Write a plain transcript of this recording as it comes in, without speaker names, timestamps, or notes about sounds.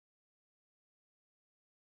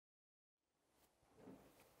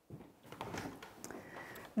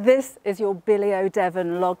This is your BillyOh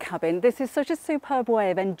Devon log cabin. This is such a superb way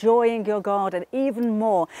of enjoying your garden even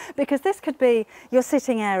more, because this could be your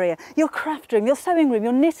sitting area, your craft room, your sewing room,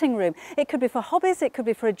 your knitting room. It could be for hobbies, it could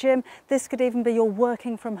be for a gym. This could even be your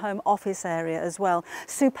working from home office area as well.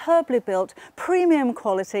 Superbly built, premium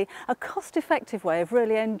quality, a cost-effective way of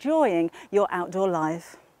really enjoying your outdoor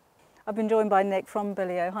life. I've been joined by Nick from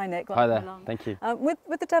BillyOh. Hi Nick. Hi there, thank you.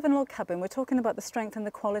 With the Devon log cabin, we're talking about the strength and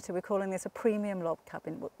the quality. We're calling this a premium log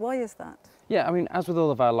cabin. Why is that? Yeah, I mean, as with all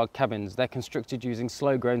of our log cabins, they're constructed using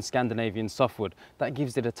slow-grown Scandinavian softwood. That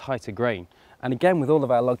gives it a tighter grain. And again, with all of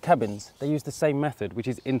our log cabins, they use the same method, which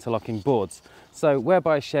is interlocking boards. So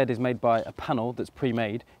whereby a shed is made by a panel that's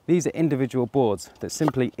pre-made, these are individual boards that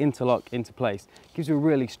simply interlock into place. Gives you a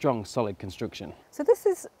really strong, solid construction. So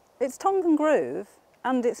it's tongue and groove,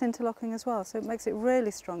 and it's interlocking as well, so it makes it really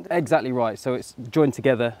strong. Exactly right, so it's joined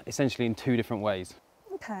together essentially in two different ways.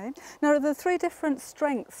 Okay. Now, are there three different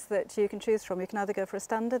strengths that you can choose from? You can either go for a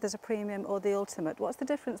standard, there's a premium, or the ultimate. What's the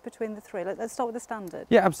difference between the three? Let's start with the standard.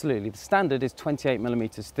 Yeah, absolutely. The standard is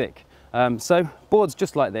 28mm thick. So boards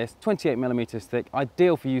just like this, 28mm thick,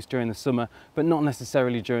 ideal for use during the summer, but not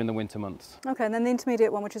necessarily during the winter months. Okay, and then the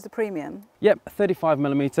intermediate one, which is the premium? Yep,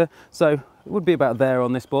 35mm, so it would be about there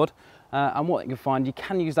on this board. And what you'll find, you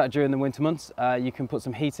can use that during the winter months. You can put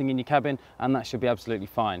some heating in your cabin and that should be absolutely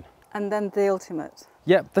fine. And then the ultimate?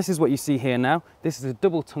 Yep, this is what you see here now. This is a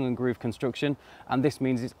double tongue and groove construction, and this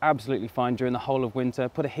means it's absolutely fine during the whole of winter.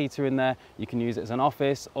 Put a heater in there, you can use it as an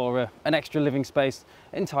office or an extra living space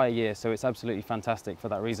entire year, so it's absolutely fantastic for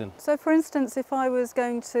that reason. So for instance, if I was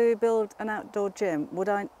going to build an outdoor gym, would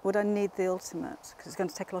I need the ultimate? Because it's going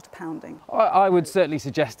to take a lot of pounding. I would certainly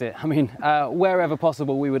suggest it. I mean, wherever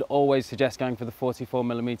possible, we would always suggest going for the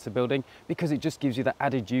 44mm building, because it just gives you that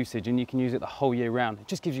added usage and you can use it the whole year round. It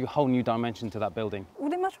just gives you a whole new dimension to that building.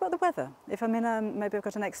 Would it matter about the weather? If I'm in maybe I've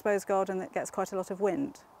got an exposed garden that gets quite a lot of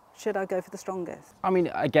wind, should I go for the strongest? I mean,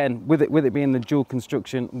 again, with it being the dual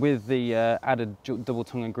construction, with the added double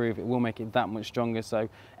tongue and groove, it will make it that much stronger. So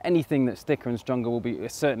anything that's thicker and stronger will be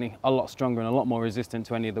certainly a lot stronger and a lot more resistant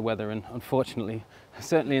to any of the weather. And unfortunately,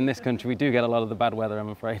 certainly in this country, we do get a lot of the bad weather, I'm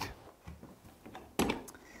afraid.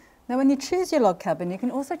 Now, when you choose your log cabin, you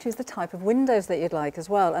can also choose the type of windows that you'd like as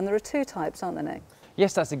well. And there are two types, aren't there, Nick?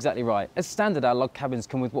 Yes, that's exactly right. As standard, our log cabins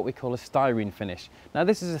come with what we call a styrene finish. Now,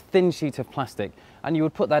 this is a thin sheet of plastic, and you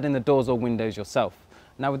would put that in the doors or windows yourself.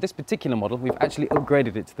 Now, with this particular model, we've actually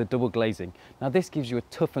upgraded it to the double glazing. Now, this gives you a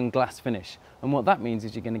toughened glass finish, and what that means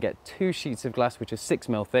is you're going to get two sheets of glass which are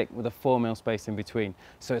 6mm thick with a 4mm space in between.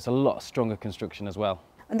 So it's a lot stronger construction as well.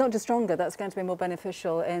 And not just stronger, that's going to be more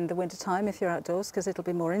beneficial in the winter time if you're outdoors, because it'll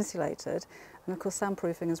be more insulated, and of course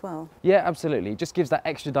soundproofing as well. Yeah, absolutely. It just gives that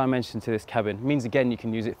extra dimension to this cabin. It means again you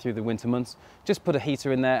can use it through the winter months. Just put a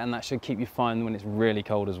heater in there and that should keep you fine when it's really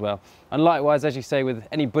cold as well. And likewise, as you say, with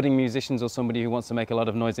any budding musicians or somebody who wants to make a lot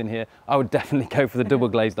of noise in here, I would definitely go for the double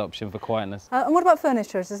glazed option for quietness. And what about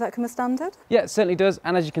furniture? Does that come as standard? Yeah, it certainly does.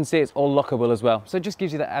 And as you can see, it's all lockable as well. So it just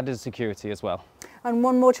gives you that added security as well. And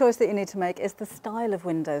one more choice that you need to make is the style of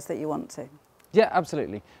windows that you want to. Yeah,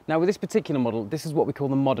 absolutely. Now with this particular model, this is what we call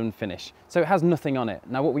the modern finish. So it has nothing on it.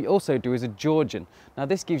 Now what we also do is a Georgian. Now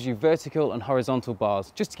this gives you vertical and horizontal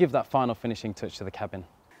bars, just to give that final finishing touch to the cabin.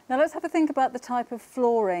 Now let's have a think about the type of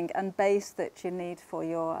flooring and base that you need for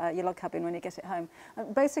your log cabin when you get it home.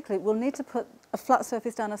 Basically, we'll need to put a flat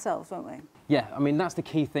surface down ourselves, won't we? Yeah, I mean, that's the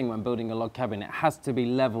key thing when building a log cabin. It has to be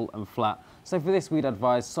level and flat. So for this, we'd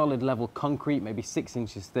advise solid level concrete, maybe 6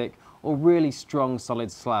 inches thick, or really strong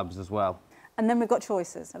solid slabs as well. And then we've got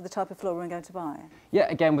choices of the type of floor we're going to buy. Yeah,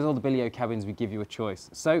 again, with all the BillyOh cabins, we give you a choice.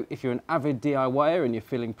 So if you're an avid DIYer and you're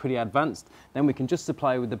feeling pretty advanced, then we can just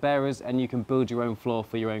supply you with the bearers and you can build your own floor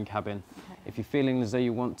for your own cabin. Okay. If you're feeling as though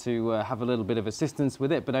you want to have a little bit of assistance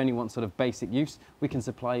with it, but only want sort of basic use, we can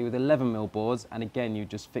supply you with 11mm boards. And again, you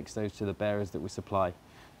just fix those to the bearers that we supply.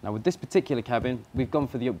 Now with this particular cabin, we've gone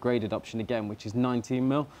for the upgraded option again, which is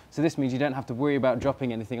 19mm. So this means you don't have to worry about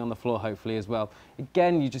dropping anything on the floor, hopefully, as well.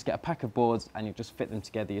 Again, you just get a pack of boards and you just fit them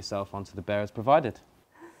together yourself onto the bearers provided.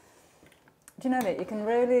 Do you know that you can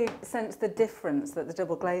really sense the difference that the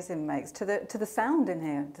double glazing makes to the sound in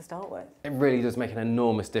here to start with? It really does make an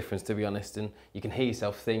enormous difference, to be honest, and you can hear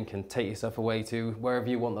yourself think and take yourself away to wherever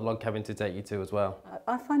you want the log cabin to take you to as well.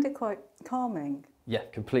 I find it quite calming. Yeah,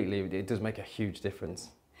 completely. It does make a huge difference.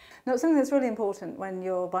 Now, something that's really important when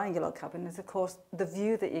you're buying your log cabin is, of course, the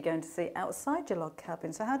view that you're going to see outside your log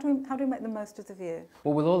cabin. So how do we make the most of the view?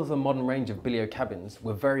 Well, with all of the modern range of BillyOh cabins,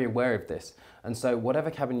 we're very aware of this. And so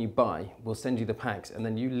whatever cabin you buy, we'll send you the packs, and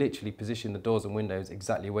then you literally position the doors and windows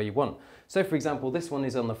exactly where you want. So for example, this one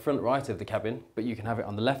is on the front right of the cabin, but you can have it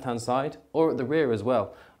on the left-hand side or at the rear as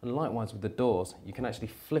well. And likewise with the doors, you can actually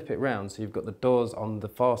flip it round so you've got the doors on the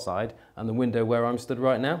far side and the window where I'm stood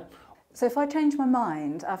right now. So if I change my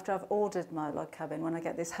mind after I've ordered my log cabin, when I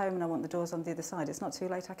get this home and I want the doors on the other side, it's not too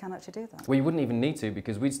late, I can actually do that? Well, you wouldn't even need to,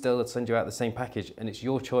 because we'd still send you out the same package, and it's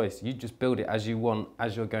your choice. You just build it as you want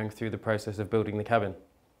as you're going through the process of building the cabin.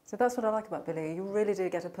 So that's what I like about BillyOh. You really do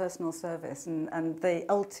get a personal service and the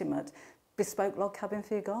ultimate bespoke log cabin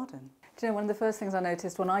for your garden. Do you know, one of the first things I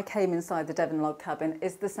noticed when I came inside the Devon log cabin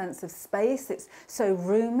is the sense of space. It's so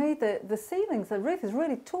roomy. The ceilings, the roof is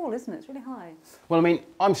really tall, isn't it? It's really high. Well, I mean,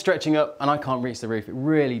 I'm stretching up and I can't reach the roof. It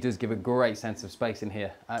really does give a great sense of space in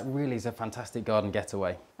here. It really is a fantastic garden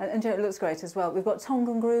getaway. And you know, it looks great as well. We've got tongue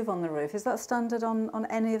and groove on the roof. Is that standard on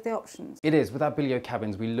any of the options? It is. With our BillyOh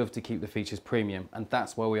cabins, we love to keep the features premium, and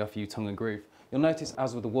that's why we offer you tongue and groove. You'll notice,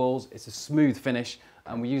 as with the walls, it's a smooth finish,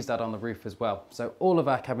 and we use that on the roof as well. So all of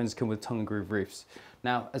our cabins come with tongue and groove roofs.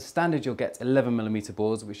 Now, as standard, you'll get 11mm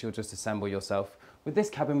boards, which you'll just assemble yourself. With this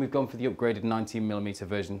cabin, we've gone for the upgraded 19mm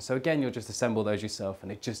version. So again, you'll just assemble those yourself,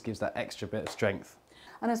 and it just gives that extra bit of strength.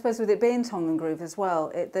 And I suppose with it being tongue and groove as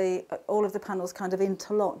well, all of the panels kind of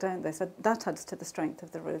interlock, don't they? So that adds to the strength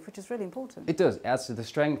of the roof, which is really important. It does. It adds to the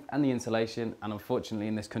strength and the insulation, and unfortunately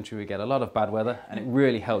in this country we get a lot of bad weather, and it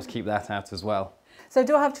really helps keep that out as well. So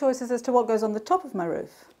do I have choices as to what goes on the top of my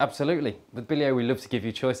roof? Absolutely. With BillyOh, we love to give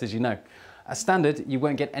you choices, you know. As standard, you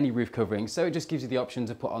won't get any roof covering, so it just gives you the option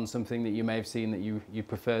to put on something that you may have seen that you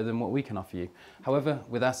prefer than what we can offer you. However,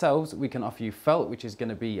 with ourselves, we can offer you felt, which is going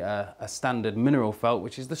to be a standard mineral felt,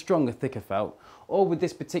 which is the stronger, thicker felt. Or with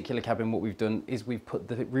this particular cabin, what we've done is we've put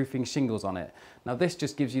the roofing shingles on it. Now this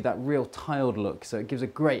just gives you that real tiled look, so it gives a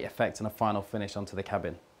great effect and a final finish onto the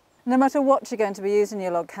cabin. No matter what you're going to be using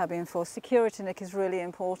your log cabin for, security, Nick, is really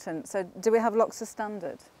important. So do we have locks as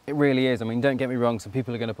standard? It really is. I mean, don't get me wrong, some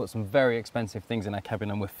people are going to put some very expensive things in our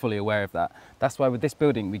cabin, and we're fully aware of that. That's why with this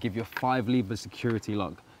building, we give you a 5-lever security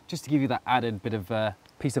lock, just to give you that added bit of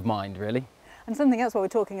peace of mind, really. And something else while we're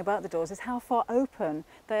talking about the doors is how far open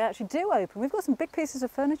they actually do open. We've got some big pieces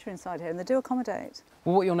of furniture inside here, and they do accommodate.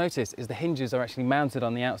 Well, what you'll notice is the hinges are actually mounted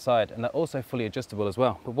on the outside, and they're also fully adjustable as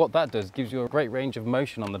well. But what that does gives you a great range of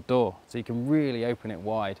motion on the door, so you can really open it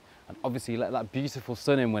wide and obviously let that beautiful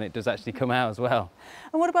sun in when it does actually come out as well.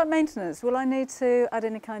 And what about maintenance? Will I need to add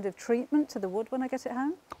any kind of treatment to the wood when I get it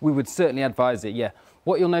home? We would certainly advise it, yeah.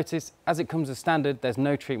 What you'll notice, as it comes as standard, there's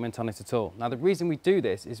no treatment on it at all. Now, the reason we do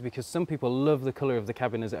this is because some people love the colour of the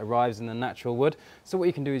cabin as it arrives in the natural wood. So what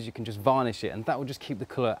you can do is you can just varnish it, and that will just keep the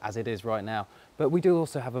colour as it is right now. But we do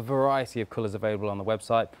also have a variety of colours available on the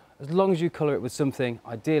website. As long as you colour it with something,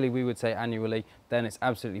 ideally we would say annually, then it's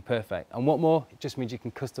absolutely perfect. And what more, it just means you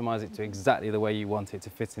can customise it to exactly the way you want it to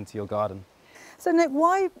fit into your garden. So Nick,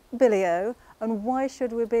 why BillyOh, and why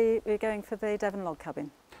should we be going for the Devon log cabin?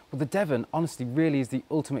 Well, the Devon honestly really is the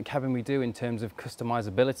ultimate cabin we do in terms of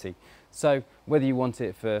customizability. So whether you want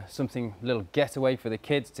it for something a little getaway for the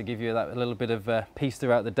kids to give you that little bit of peace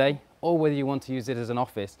throughout the day, or whether you want to use it as an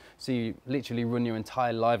office so you literally run your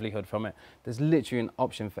entire livelihood from it, there's literally an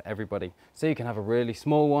option for everybody. So you can have a really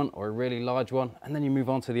small one or a really large one, and then you move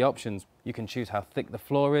on to the options. You can choose how thick the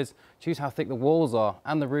floor is, choose how thick the walls are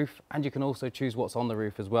and the roof, and you can also choose what's on the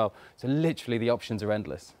roof as well. So literally the options are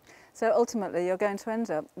endless. So ultimately you're going to end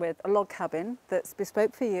up with a log cabin that's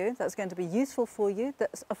bespoke for you, that's going to be useful for you,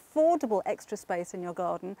 that's affordable extra space in your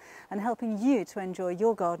garden, and helping you to enjoy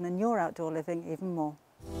your garden and your outdoor living even more.